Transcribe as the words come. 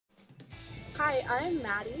Hi, I'm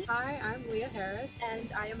Maddie, Hi, I'm Leah Harris,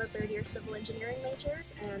 and I am a third-year civil engineering major.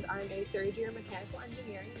 and I'm a third-year mechanical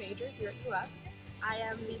engineering major here at UF. I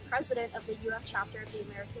am the president of the UF chapter of the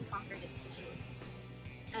American Concrete Institute.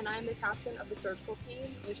 And I'm the captain of the surgical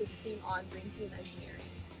team, which is a team on Dream Team Engineering.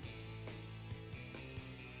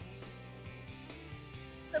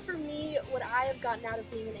 So for me, what I have gotten out of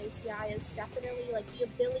being an ACI is definitely the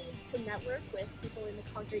ability to network with people in the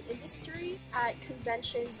concrete industry. At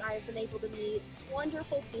conventions, I have been able to meet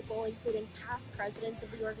wonderful people, including past presidents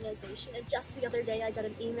of the organization. And just the other day, I got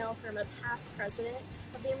an email from a past president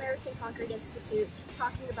of the American Concrete Institute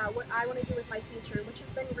talking about what I want to do with my future, which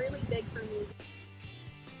has been really big for me.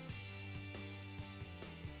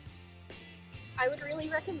 I would really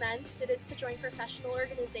recommend students to join professional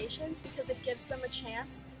organizations because it gives them a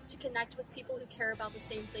chance to connect with people who care about the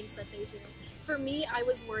same things that they do. For me, I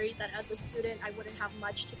was worried that as a student I wouldn't have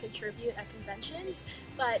much to contribute at conventions,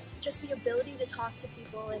 but just the ability to talk to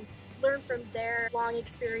people and learn from their long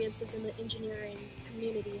experiences in the engineering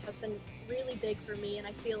community has been really big for me, and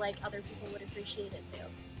I feel like other people would appreciate it too.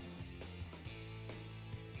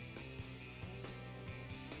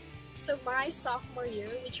 So my sophomore year,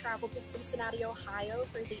 we traveled to Cincinnati, Ohio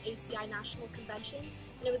for the ACI National Convention,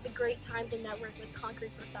 and it was a great time to network with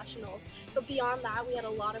concrete professionals. But beyond that, we had a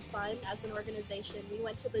lot of fun as an organization. We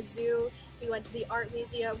went to the zoo, we went to the art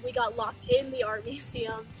museum, we got locked in the art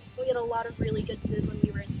museum, we had a lot of really good food when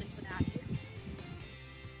we were in Cincinnati.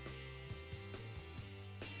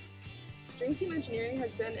 Dream Team Engineering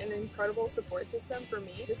has been an incredible support system for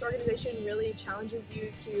me. This organization really challenges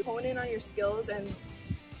you to hone in on your skills and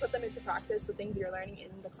put them into practice, the things you're learning in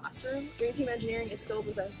the classroom. Dream Team Engineering is filled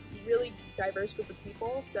with a really diverse group of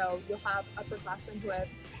people, so you'll have upperclassmen who have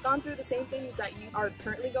gone through the same things that you are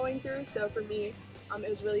currently going through. So for me, it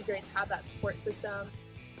was really great to have that support system.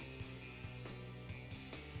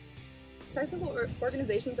 Technical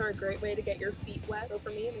organizations are a great way to get your feet wet. So for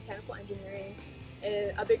me, mechanical engineering,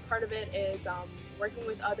 a big part of it is working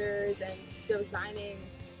with others and designing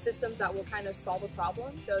systems that will kind of solve a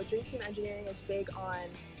problem. So Dream Team Engineering is big on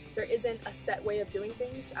there isn't a set way of doing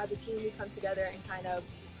things. As a team, we come together and kind of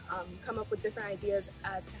come up with different ideas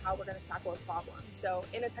as to how we're going to tackle a problem. So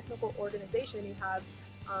in a technical organization, you have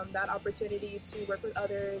that opportunity to work with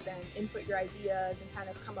others and input your ideas and kind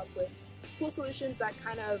of come up with cool solutions that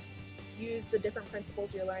kind of use the different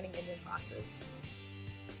principles you're learning in your classes.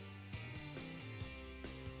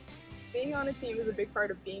 Being on a team is a big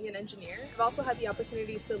part of being an engineer. I've also had the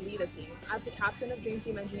opportunity to lead a team. As the captain of Dream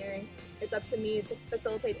Team Engineering, it's up to me to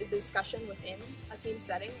facilitate a discussion within a team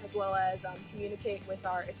setting, as well as communicate with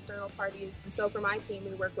our external parties. And so for my team,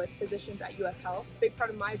 we work with physicians at UF Health. A big part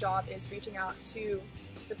of my job is reaching out to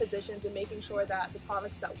the physicians and making sure that the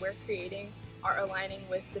products that we're creating are aligning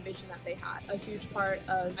with the vision that they had. A huge part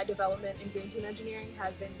of my development in Dream Team Engineering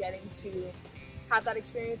has been getting to have that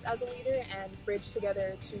experience as a leader and bridge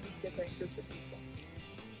together two different groups of people.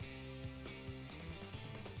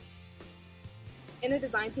 In a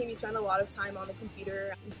design team, you spend a lot of time on the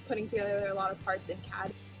computer putting together a lot of parts in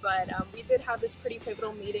CAD, but we did have this pretty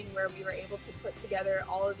pivotal meeting where we were able to put together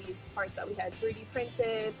all of these parts that we had 3D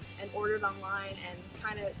printed and ordered online, and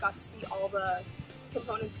kind of got to see all the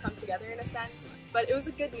components come together in a sense. But it was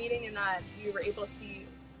a good meeting in that we were able to see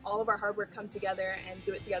all of our hard work come together and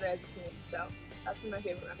do it together as a team. So that's been my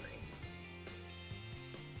favorite memory.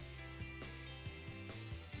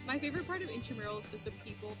 My favorite part of intramurals is the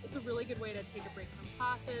people. It's a really good way to take a break from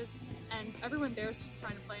classes, and everyone there is just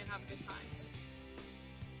trying to play and have a good time.